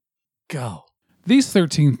go. These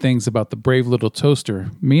 13 things about the brave little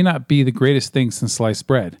toaster may not be the greatest things since sliced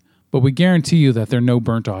bread, but we guarantee you that they're no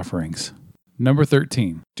burnt offerings. Number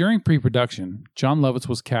 13. During pre-production, Jon Lovitz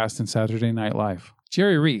was cast in Saturday Night Live.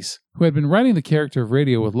 Jerry Reese, who had been writing the character of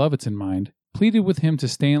Radio with Lovitz in mind, pleaded with him to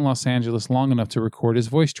stay in Los Angeles long enough to record his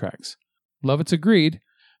voice tracks. Lovitz agreed,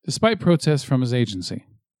 despite protests from his agency.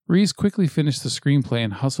 Reese quickly finished the screenplay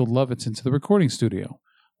and hustled Lovitz into the recording studio,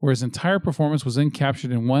 where his entire performance was then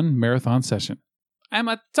captured in one marathon session. I'm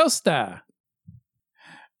a toaster!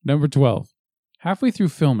 Number 12. Halfway through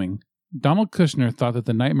filming, Donald Kushner thought that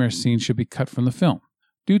the nightmare scene should be cut from the film,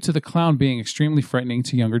 due to the clown being extremely frightening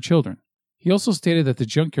to younger children. He also stated that the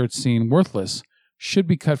junkyard scene, Worthless, should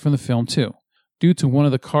be cut from the film too, due to one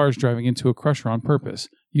of the cars driving into a crusher on purpose,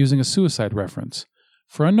 using a suicide reference.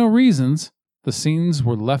 For unknown reasons, the scenes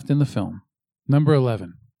were left in the film. Number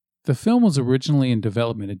 11. The film was originally in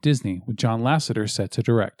development at Disney, with John Lasseter set to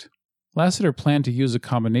direct. Lasseter planned to use a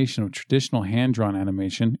combination of traditional hand-drawn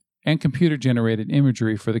animation and computer-generated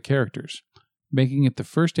imagery for the characters, making it the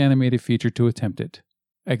first animated feature to attempt it.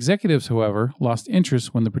 Executives, however, lost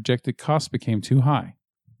interest when the projected cost became too high.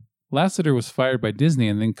 Lasseter was fired by Disney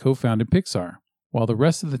and then co-founded Pixar, while the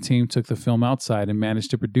rest of the team took the film outside and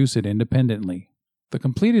managed to produce it independently. The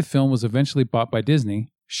completed film was eventually bought by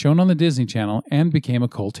Disney, shown on the Disney Channel, and became a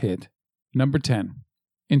cult hit. Number 10.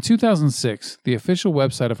 In 2006, the official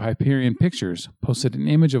website of Hyperion Pictures posted an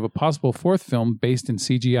image of a possible fourth film based in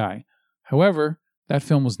CGI. However, that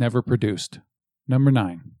film was never produced. Number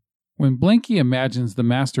 9. When Blinky imagines the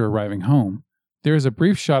master arriving home, there is a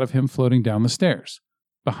brief shot of him floating down the stairs.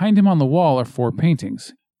 Behind him on the wall are 4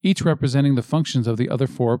 paintings, each representing the functions of the other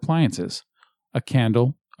 4 appliances: a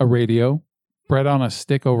candle, a radio, bread on a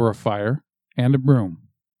stick over a fire, and a broom.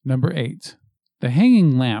 Number 8. The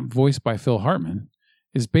hanging lamp, voiced by Phil Hartman,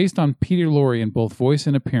 is based on Peter Lorre in both voice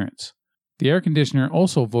and appearance. The air conditioner,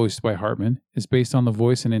 also voiced by Hartman, is based on the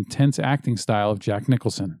voice and intense acting style of Jack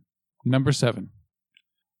Nicholson. Number 7.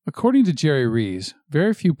 According to Jerry Reese,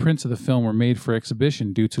 very few prints of the film were made for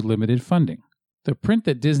exhibition due to limited funding. The print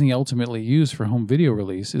that Disney ultimately used for home video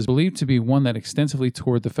release is believed to be one that extensively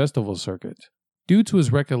toured the festival circuit, due to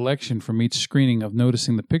his recollection from each screening of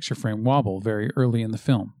noticing the picture frame wobble very early in the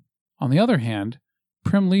film. On the other hand,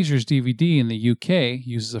 Prim Leisure's DVD in the UK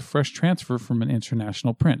uses a fresh transfer from an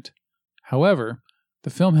international print. However, the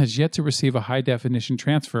film has yet to receive a high-definition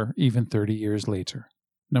transfer even 30 years later.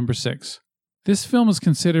 Number 6. This film is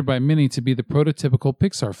considered by many to be the prototypical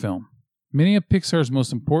Pixar film. Many of Pixar's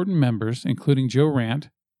most important members, including Joe Randt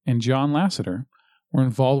and John Lasseter, were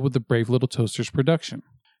involved with the Brave Little Toaster's production.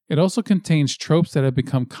 It also contains tropes that have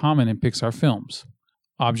become common in Pixar films: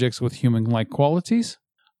 objects with human-like qualities,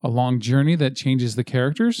 a long journey that changes the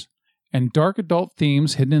characters, and dark adult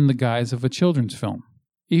themes hidden in the guise of a children's film.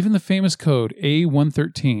 Even the famous code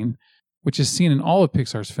A113, which is seen in all of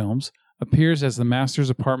Pixar's films, appears as the master's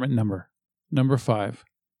apartment number. Number 5.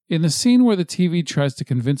 In the scene where the TV tries to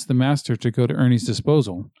convince the master to go to Ernie's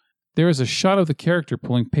disposal, there is a shot of the character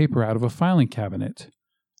pulling paper out of a filing cabinet.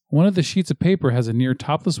 One of the sheets of paper has a near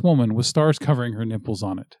topless woman with stars covering her nipples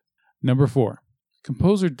on it. Number 4.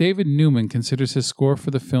 Composer David Newman considers his score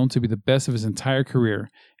for the film to be the best of his entire career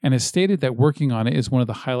and has stated that working on it is one of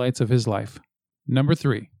the highlights of his life. Number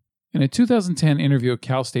 3. In a 2010 interview at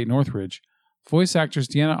Cal State Northridge, voice actress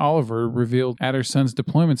Deanna Oliver revealed at her son's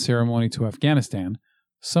deployment ceremony to Afghanistan,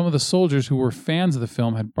 some of the soldiers who were fans of the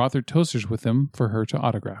film had brought their toasters with them for her to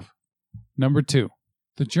autograph. Number 2.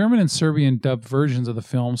 The German and Serbian dubbed versions of the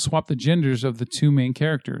film swap the genders of the 2 main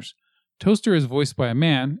characters. Toaster is voiced by a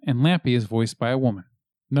man, and Lampy is voiced by a woman.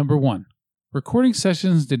 Number 1. Recording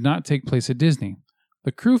sessions did not take place at Disney.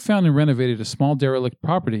 The crew found and renovated a small derelict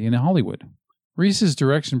property in Hollywood. Reese's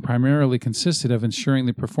direction primarily consisted of ensuring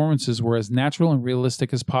the performances were as natural and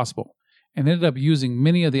realistic as possible, and ended up using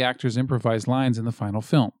many of the actors' improvised lines in the final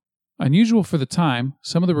film. Unusual for the time,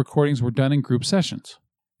 some of the recordings were done in group sessions.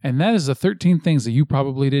 And that is the 13 things that you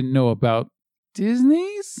probably didn't know about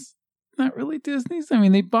Disney's? Not really Disney's. I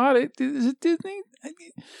mean, they bought it. Is it Disney?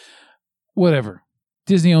 Whatever.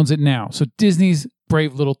 Disney owns it now. So Disney's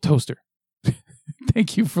Brave Little Toaster.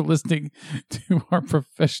 Thank you for listening to our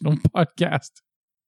professional podcast.